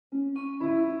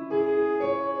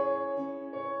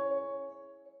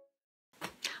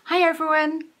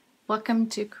everyone, welcome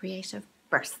to Creative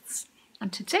Bursts, and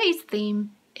today's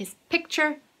theme is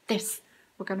Picture This.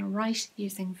 We're going to write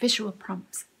using visual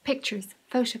prompts, pictures,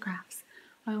 photographs.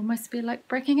 I almost feel like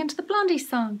breaking into the Blondie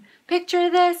song, Picture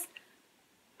This,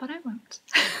 but I won't.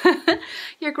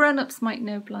 Your grown-ups might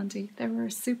know Blondie, they were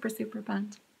a super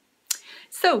band.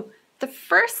 So the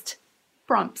first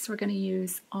prompts we're going to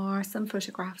use are some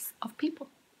photographs of people,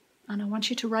 and I want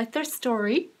you to write their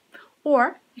story.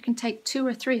 Or you can take 2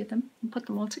 or 3 of them and put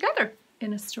them all together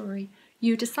in a story.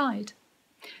 You decide.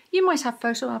 You might have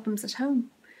photo albums at home.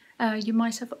 You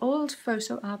might have old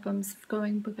photo albums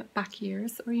going back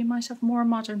years, or you might have more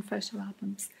modern photo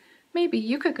albums. Maybe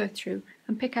you could go through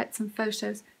and pick out some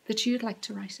photos that you'd like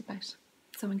to write about.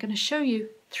 So I'm going to show you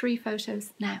 3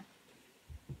 photos now.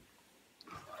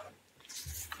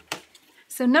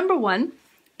 So number 1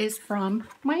 is from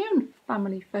my own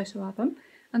family photo album.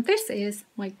 And this is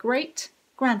my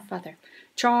great-grandfather,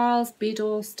 Charles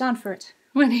Beadle Stanford,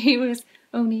 when he was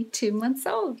only 2 months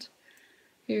old.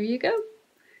 Here you go.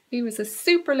 He was a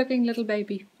super-looking little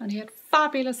baby and he had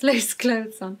fabulous lace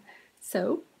clothes on.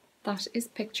 So that is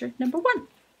picture number 1.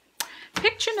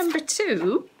 Picture number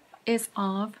 2 is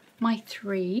of my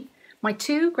 2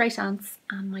 great-aunts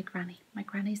and my granny. My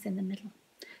granny's in the middle.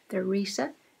 They're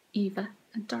Rita, Eva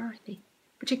and Dorothy,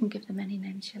 but you can give them any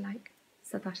names you like.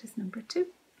 So that is number 2.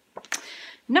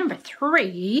 Number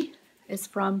 3 is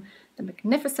from the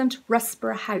magnificent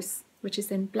Rusborough House, which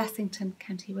is in Blessington,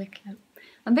 County Wicklow.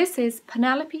 And this is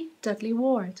Penelope Dudley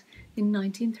Ward in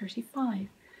 1935.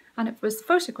 And it was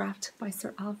photographed by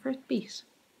Sir Alfred Beat.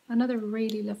 Another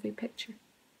really lovely picture.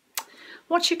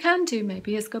 What you can do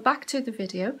maybe is go back to the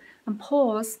video and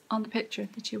pause on the picture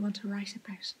that you want to write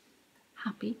about.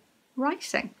 Happy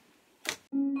writing!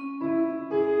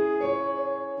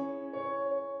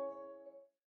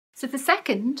 So the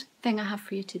second thing I have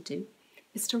for you to do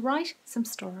is to write some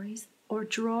stories or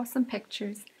draw some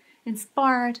pictures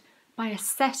inspired by a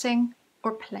setting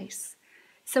or place.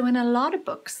 So in a lot of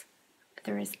books,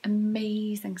 there is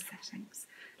amazing settings.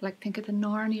 Like think of the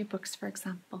Narnia books, for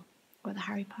example, or the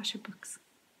Harry Potter books.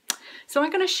 So I'm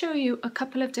going to show you a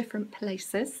couple of different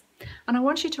places, and I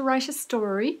want you to write a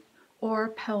story or a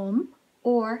poem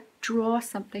or draw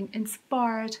something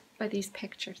inspired by these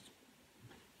pictures.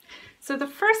 So the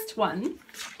first one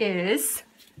is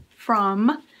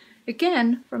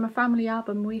again, from a family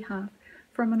album we have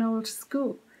from an old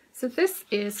school. So this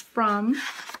is from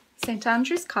St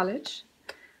Andrew's College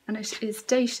and it is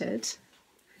dated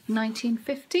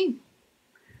 1915,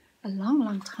 a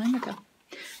long time ago.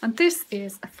 And this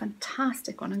is a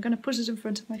fantastic one. I'm going to put it in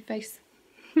front of my face.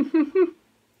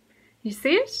 You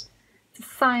see it? It's a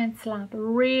science lab, a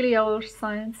really old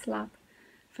science lab.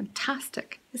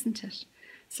 Fantastic, isn't it?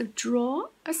 So draw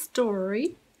a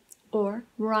story or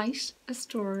write a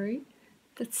story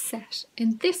that's set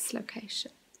in this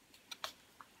location.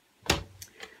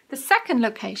 The second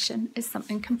location is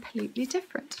something completely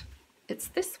different. It's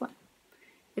this one.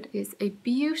 It is a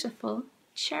beautiful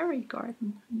cherry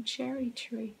garden and cherry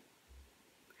tree.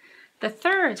 The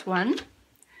third one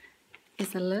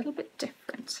is a little bit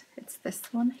different. It's this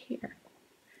one here.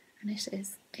 And it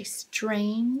is a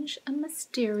strange and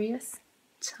mysterious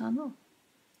tunnel.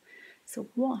 So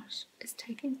what is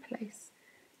taking place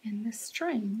in this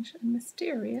strange and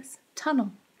mysterious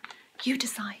tunnel? You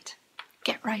decide.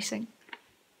 Get writing.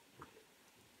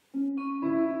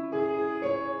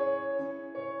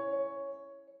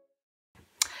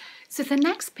 So the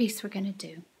next piece we're going to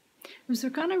do is we're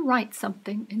going to write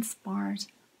something inspired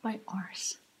by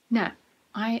art. Now,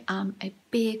 I am a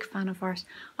big fan of art.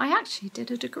 I actually did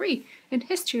a degree in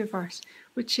history of art,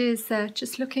 which is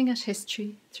just looking at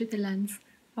history through the lens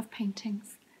of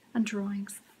paintings and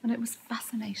drawings, and it was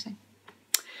fascinating.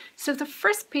 So the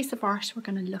first piece of art we're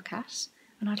going to look at,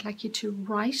 and I'd like you to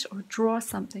write or draw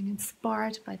something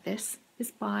inspired by this,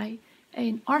 is by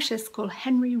an artist called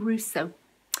Henry Rousseau,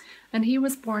 and he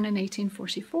was born in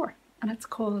 1844, and it's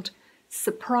called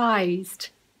Surprised.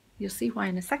 You'll see why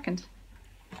in a second.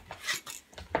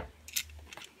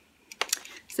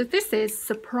 So this is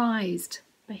Surprised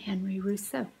by Henry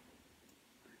Rousseau.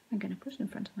 I'm going to put it in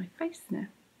front of my face now.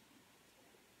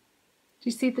 Do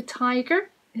you see the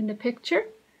tiger in the picture?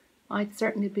 I'd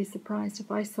certainly be surprised if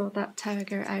I saw that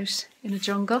tiger out in a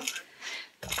jungle.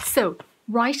 So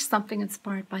write something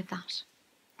inspired by that.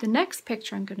 The next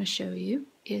picture I'm going to show you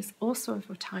is also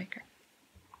of a tiger.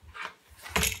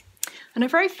 And a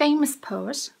very famous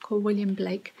poet called William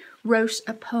Blake wrote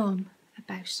a poem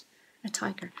about a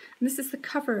tiger. And this is the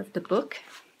cover of the book.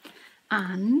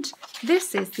 And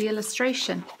this is the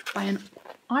illustration by an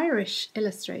Irish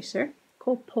illustrator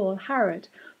called Paul Harrod.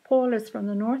 Paul is from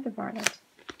the north of Ireland.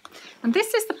 And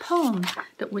this is the poem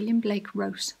that William Blake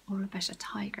wrote all about a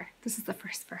tiger. This is the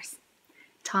first verse.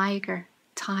 Tiger,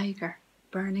 tiger,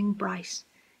 burning bright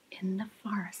in the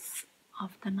forests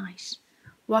of the night,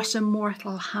 what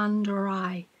immortal hand or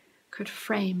eye could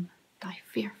frame thy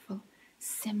fearful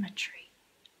symmetry?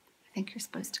 I think you're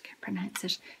supposed to pronounce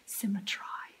it symmetry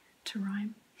to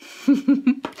rhyme.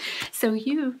 So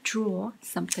you draw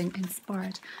something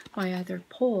inspired by either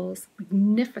Paul's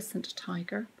magnificent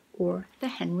tiger or the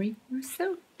Henry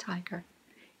Rousseau tiger.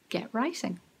 Get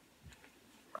writing.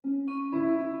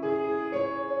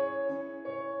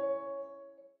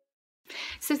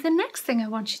 So the next thing I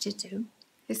want you to do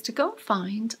is to go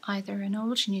find either an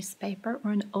old newspaper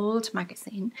or an old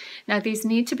magazine. Now these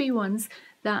need to be ones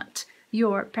that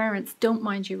your parents don't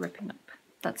mind you ripping up.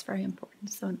 That's very important.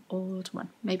 So an old one,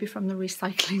 maybe from the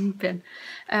recycling bin.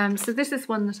 So this is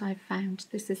one that I've found.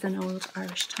 This is an old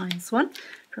Irish Times one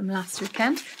from last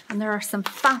weekend, and there are some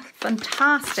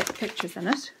fantastic pictures in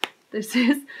it. This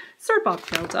is Sir Bob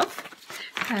Geldof.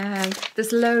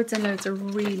 There's loads and loads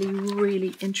of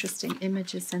really interesting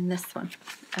images in this one.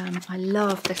 I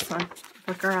love this one of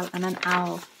a girl and an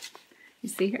owl. You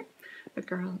see here? A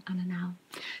girl and an owl.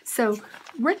 So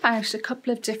rip out a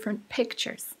couple of different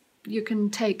pictures. You can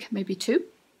take maybe 2,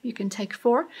 you can take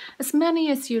 4, as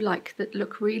many as you like that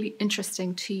look really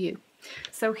interesting to you.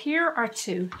 So here are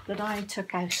 2 that I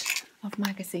took out of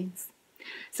magazines.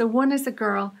 So one is a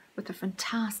girl with a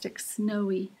fantastic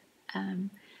snowy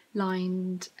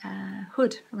lined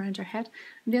hood around her head,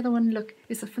 and the other one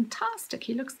is a fantastic,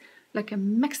 he looks like a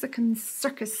Mexican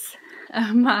circus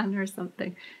man or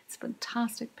something. It's a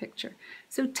fantastic picture.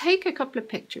 So take a couple of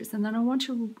pictures, and then I want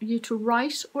you to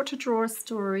write or to draw a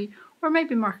story, or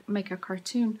maybe make a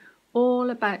cartoon all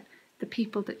about the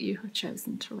people that you have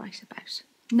chosen to write about.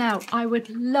 Now, I would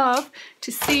love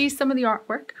to see some of the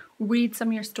artwork, read some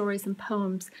of your stories and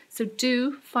poems. So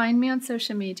do find me on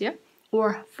social media,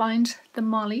 or find the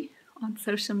Molly on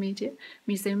social media,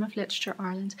 Museum of Literature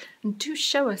Ireland, and do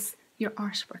show us your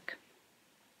artwork.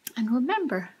 And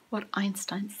remember what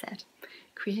Einstein said,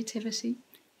 creativity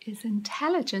is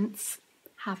intelligence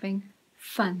having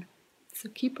fun. So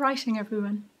keep writing,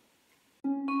 everyone.